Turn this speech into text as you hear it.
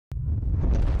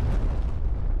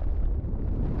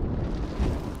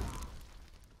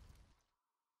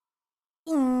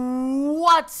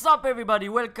What's up everybody,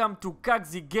 welcome to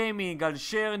KagZ Gaming. I'll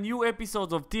share new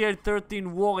episodes of TH13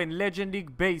 War and Legend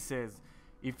League bases.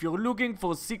 If you're looking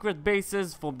for secret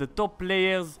bases from the top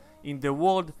players in the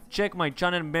world, check my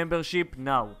channel membership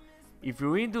now. If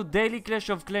you're into daily Clash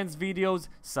of Clans videos,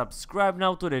 subscribe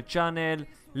now to the channel,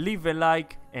 leave a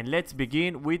like, and let's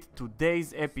begin with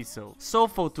today's episode. So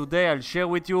for today I'll share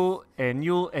with you a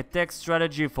new attack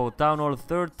strategy for Town Hall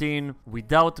 13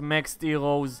 without maxed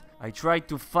heroes. I tried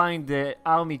to find the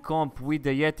army comp with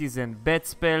the Yetis and bat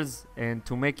spells and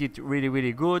to make it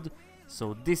really good.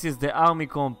 So this is the army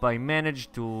comp I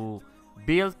managed to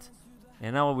build,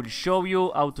 and now I will show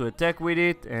you how to attack with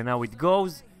it and how it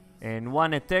goes. And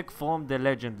one attack from the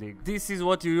Legend League. This is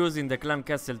what you use in the clan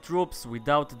castle troops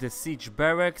without the siege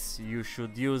barracks. You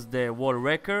should use the wall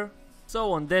wrecker.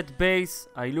 So on that base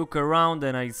I look around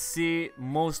and I see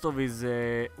most of his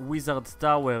wizard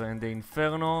tower and the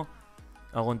inferno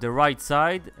are on the right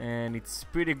side, and it's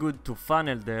pretty good to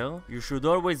funnel there. You should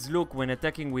always look when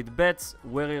attacking with bats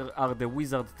where are the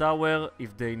wizard tower,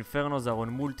 if the infernos are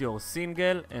on multi or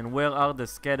single, and where are the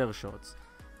scatter shots.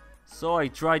 So I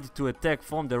tried to attack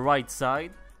from the right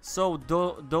side. So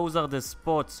those are the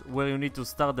spots where you need to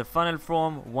start the funnel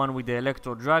from. One with the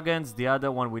Electro dragons, the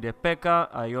other one with the Pekka.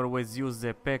 I always use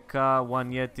the Pekka,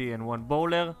 one Yeti and one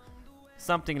bowler.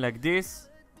 Something like this.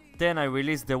 Then I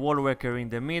release the wall wrecker in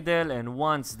the middle, and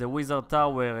once the wizard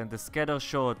tower and the scatter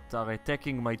shot are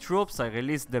attacking my troops, I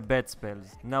release the bat spells.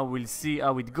 Now we'll see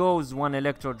how it goes. One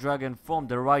Electro dragon from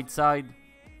the right side.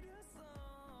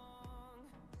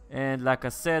 And like I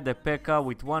said, a Pekka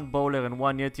with one bowler and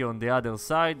one Yeti on the other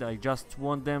side. I just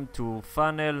want them to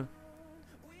funnel,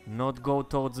 not go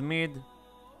towards mid,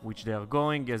 which they are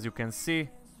going, as you can see.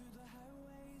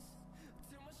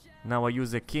 Now I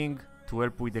use a king to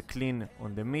help with the clean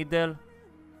on the middle.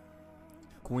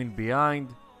 Queen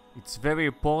behind. It's very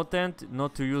important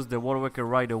not to use the wall wrecker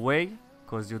right away,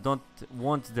 because you don't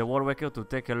want the wall wrecker to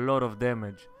take a lot of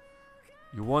damage.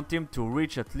 You want him to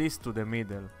reach at least to the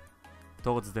middle.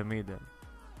 Towards the middle.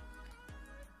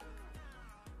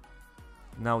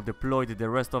 Now deployed the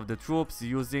rest of the troops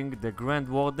using the Grand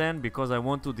Warden because I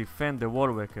want to defend the wall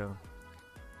wrecker.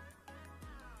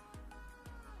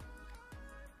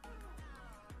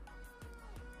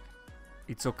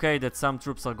 It's okay that some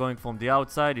troops are going from the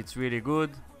outside, it's really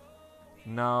good.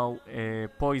 Now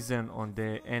poison on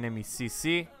the enemy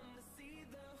CC.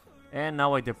 And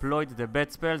now I deployed the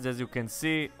bat spells. As you can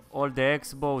see, all the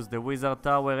X-bows, the wizard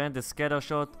tower and the scatter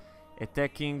shot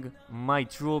attacking my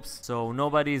troops. So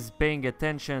nobody is paying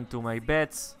attention to my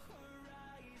bats.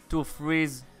 2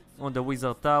 freeze on the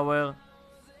wizard tower.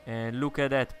 And look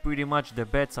at that, pretty much the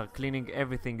bats are cleaning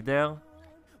everything there.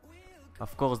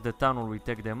 Of course the tunnel will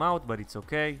take them out, but it's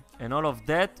okay. And all of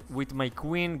that with my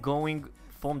queen going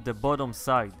from the bottom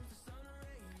side.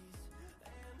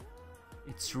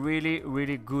 It's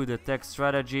really good attack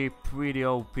strategy, pretty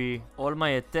OP. All my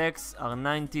attacks are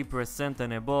 90%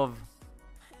 and above.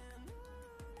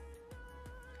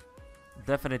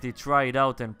 Definitely try it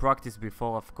out and practice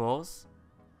before, of course.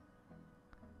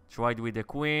 Tried with the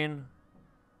queen.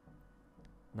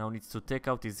 Now needs to take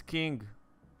out his king.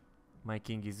 My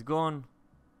king is gone.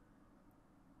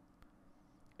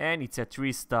 And it's a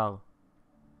 3-star.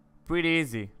 Pretty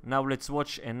easy. Now let's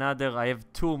watch another. I have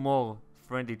 2 more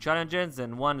friendly challenges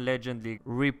and 1 Legend League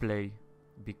replay,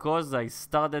 because I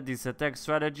started this attack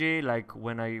strategy like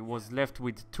when I was left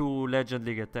with 2 Legend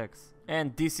League attacks.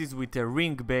 And this is with a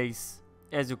ring base.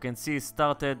 As you can see,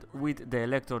 started with the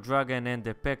Electro dragon and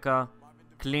the Pekka,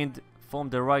 cleaned from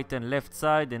the right and left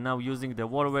side, and now using the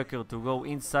wall wrecker to go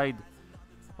inside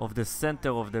of the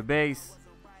center of the base,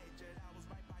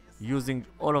 using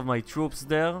all of my troops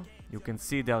there. You can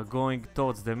see they are going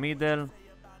towards the middle.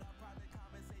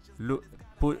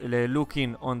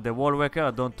 Looking on the wall wrecker,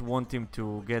 I don't want him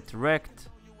to get wrecked.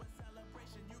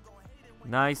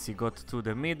 Nice, he got to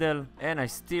the middle, and I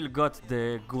still got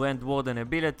the Grand Warden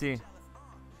ability.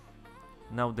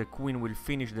 Now the queen will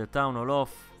finish the town hall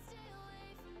off.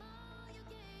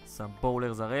 Some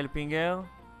bowlers are helping her.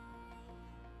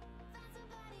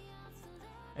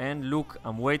 And look,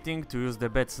 I'm waiting to use the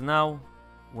bats now,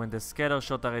 when the scatter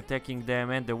shot are attacking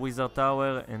them and the wizard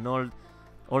tower and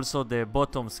also the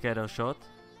bottom scatter shot.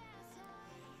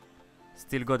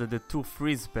 Still got the 2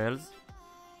 freeze spells.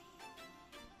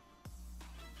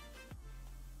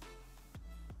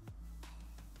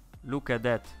 Look at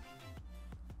that.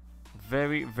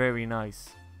 Very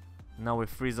nice. Now we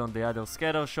freeze on the other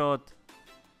scatter shot.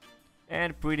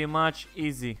 And pretty much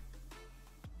easy.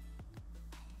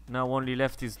 Now only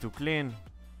left is to clean.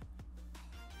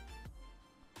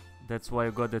 That's why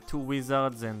you got the 2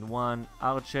 wizards and 1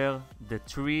 archer. The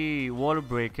 3 wall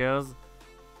breakers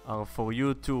are for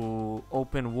you to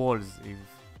open walls if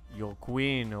your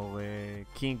queen or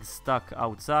king stuck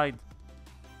outside.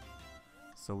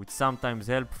 So it's sometimes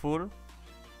helpful.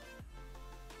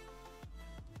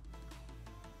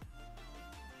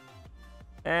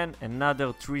 And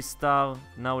another 3-star.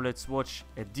 Now let's watch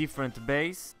a different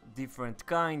base, different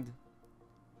kind.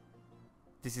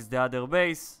 This is the other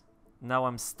base. Now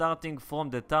I'm starting from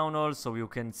the town hall, so you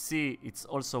can see it's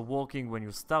also working when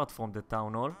you start from the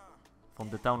town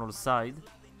hall side.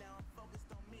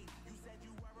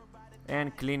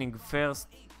 And cleaning first,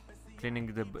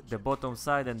 cleaning the bottom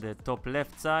side and the top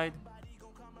left side.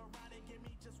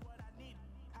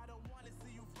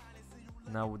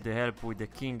 Now with the help with the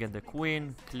king and the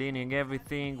queen, cleaning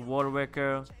everything, wall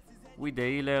wrecker with the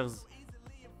healers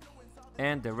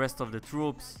and the rest of the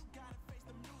troops.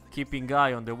 Keeping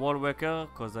eye on the wall wrecker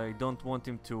because I don't want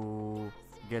him to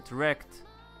get wrecked.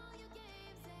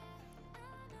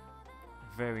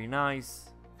 Very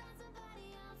nice.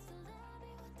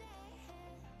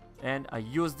 And I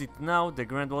used it now, the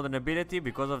Grand Warden ability,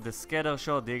 because of the scatter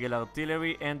shot, the eagle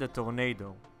artillery and the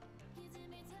tornado.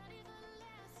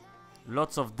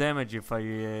 Lots of damage if I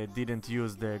didn't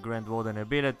use the Grand Warden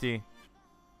ability.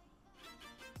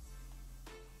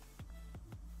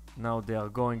 Now they are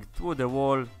going through the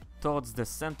wall towards the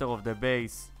center of the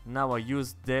base. Now I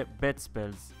used the bat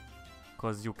spells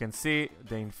because you can see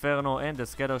the Inferno and the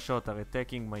scatter shot are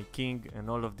attacking my king and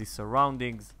all of the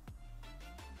surroundings.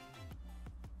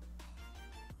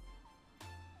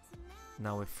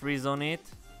 Now a freeze on it.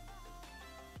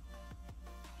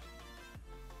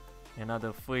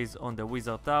 Another freeze on the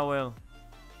wizard tower.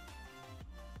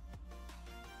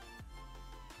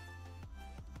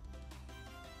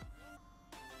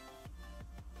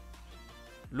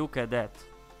 Look at that.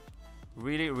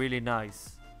 Really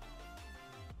nice.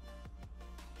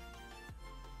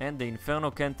 And the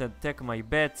Inferno can't attack my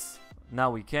bats.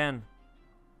 Now we can.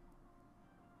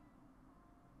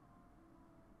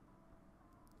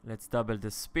 Let's double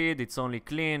the speed. It's only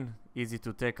clean. Easy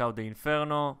to take out the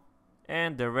Inferno.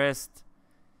 And the rest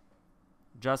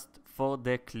just for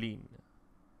the clean.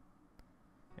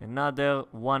 Another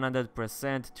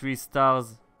 100% 3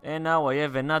 stars. And now I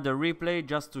have another replay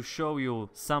just to show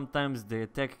you sometimes the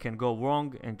attack can go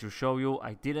wrong, and to show you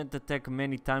I didn't attack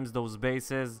many times those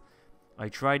bases. I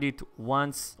tried it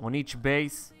once on each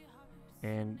base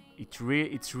and it's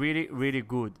really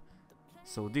good.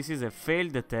 So this is a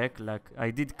failed attack, like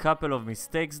I did couple of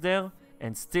mistakes there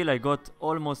and still I got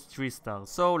almost 3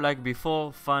 stars. So like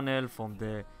before, funnel from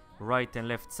the right and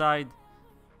left side.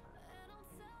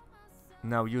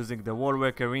 Now using the wall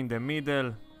wrecker in the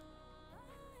middle.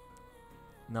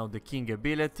 Now the king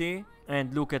ability,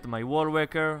 and look at my wall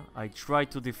wrecker. I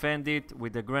tried to defend it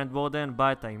with the Grand Warden,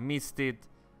 but I missed it.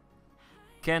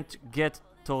 Can't get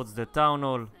towards the town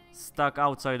hall, stuck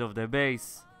outside of the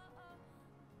base.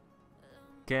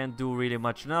 Can't do really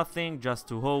much nothing, just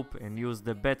to hope and use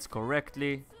the bats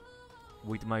correctly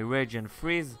with my rage and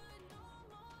freeze.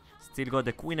 Still got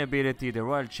the queen ability, the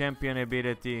royal champion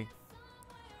ability.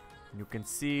 You can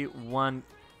see 1,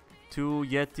 2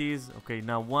 Yetis. Okay,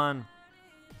 now 1.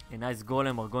 A nice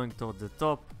golem are going towards the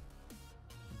top.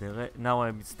 Now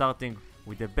I'm starting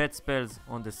with the bat spells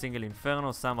on the single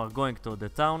Inferno. Some are going to the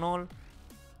town hall.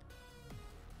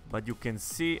 But you can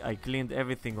see I cleaned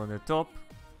everything on the top.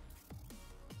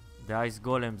 The ice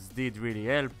golems did really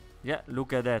help. Yeah,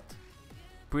 look at that.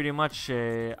 Pretty much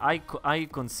I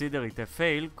consider it a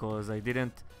fail because I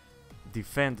didn't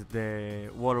defend the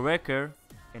wall wrecker.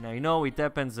 And I know it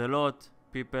happens a lot.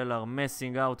 People are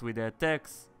messing out with the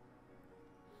attacks.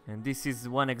 And this is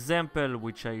one example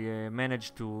which I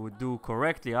managed to do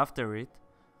correctly after it.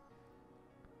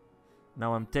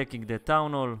 Now I'm taking the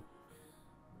town hall.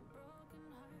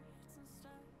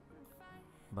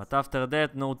 But after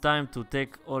that, no time to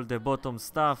take all the bottom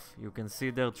stuff. You can see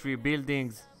there 3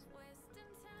 buildings.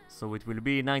 So it will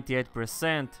be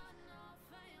 98%.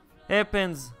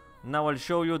 Happens. Now I'll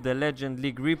show you the Legend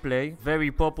League replay.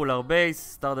 Very popular base.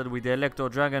 Started with the Electro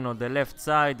Dragon on the left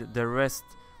side. The rest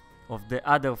of the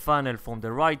other funnel from the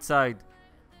right side.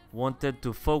 Wanted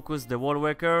to focus the wall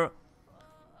wrecker.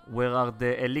 Where are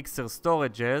the elixir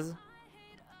storages?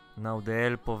 Now the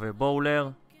help of a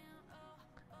bowler.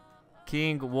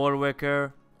 King, wall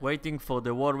wrecker. Waiting for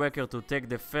the wall wrecker to take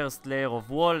the first layer of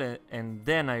wall, and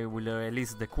then I will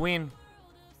release the queen.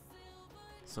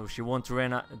 So she won't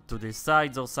run to the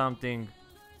sides or something.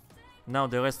 Now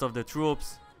the rest of the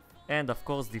troops. And of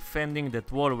course defending that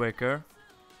wall wrecker.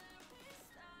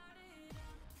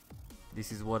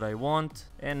 This is what I want.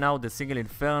 And now the single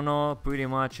Inferno, pretty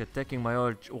much attacking my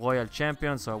royal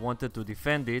champion, so I wanted to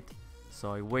defend it.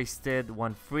 So I wasted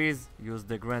one freeze, used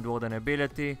the Grand Warden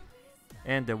ability,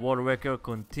 and the Wall Wrecker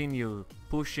continued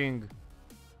pushing.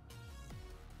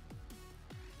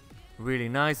 Really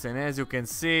nice, and as you can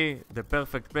see, the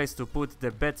perfect place to put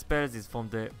the bat spells is from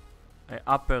the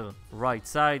upper right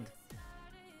side,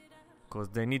 because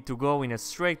they need to go in a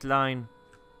straight line.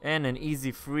 And an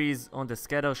easy freeze on the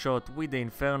scatter shot with the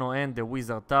Inferno and the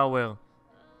Wizard Tower.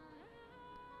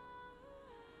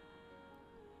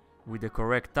 With the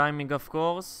correct timing, of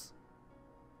course.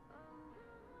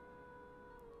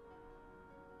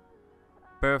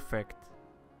 Perfect.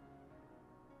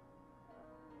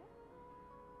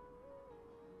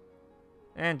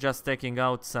 And just taking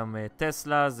out some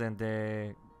Teslas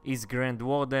and his Grand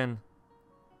Warden.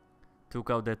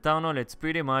 Took out the Town Hall. It's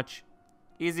pretty much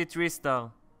easy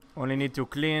 3-star. Only need to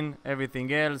clean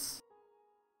everything else.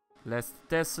 Last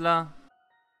Tesla.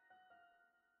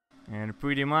 And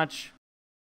pretty much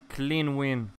clean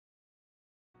win.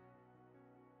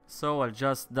 So I'll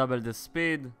just double the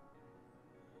speed.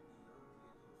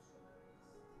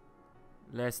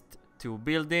 Last 2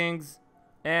 buildings.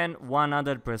 And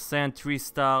 100%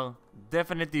 3-star.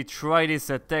 Definitely try this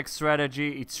attack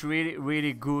strategy. It's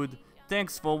really good.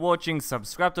 Thanks for watching,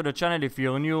 subscribe to the channel if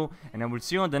you're new, and I will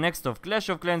see you on the next of Clash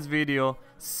of Clans video.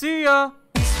 See ya!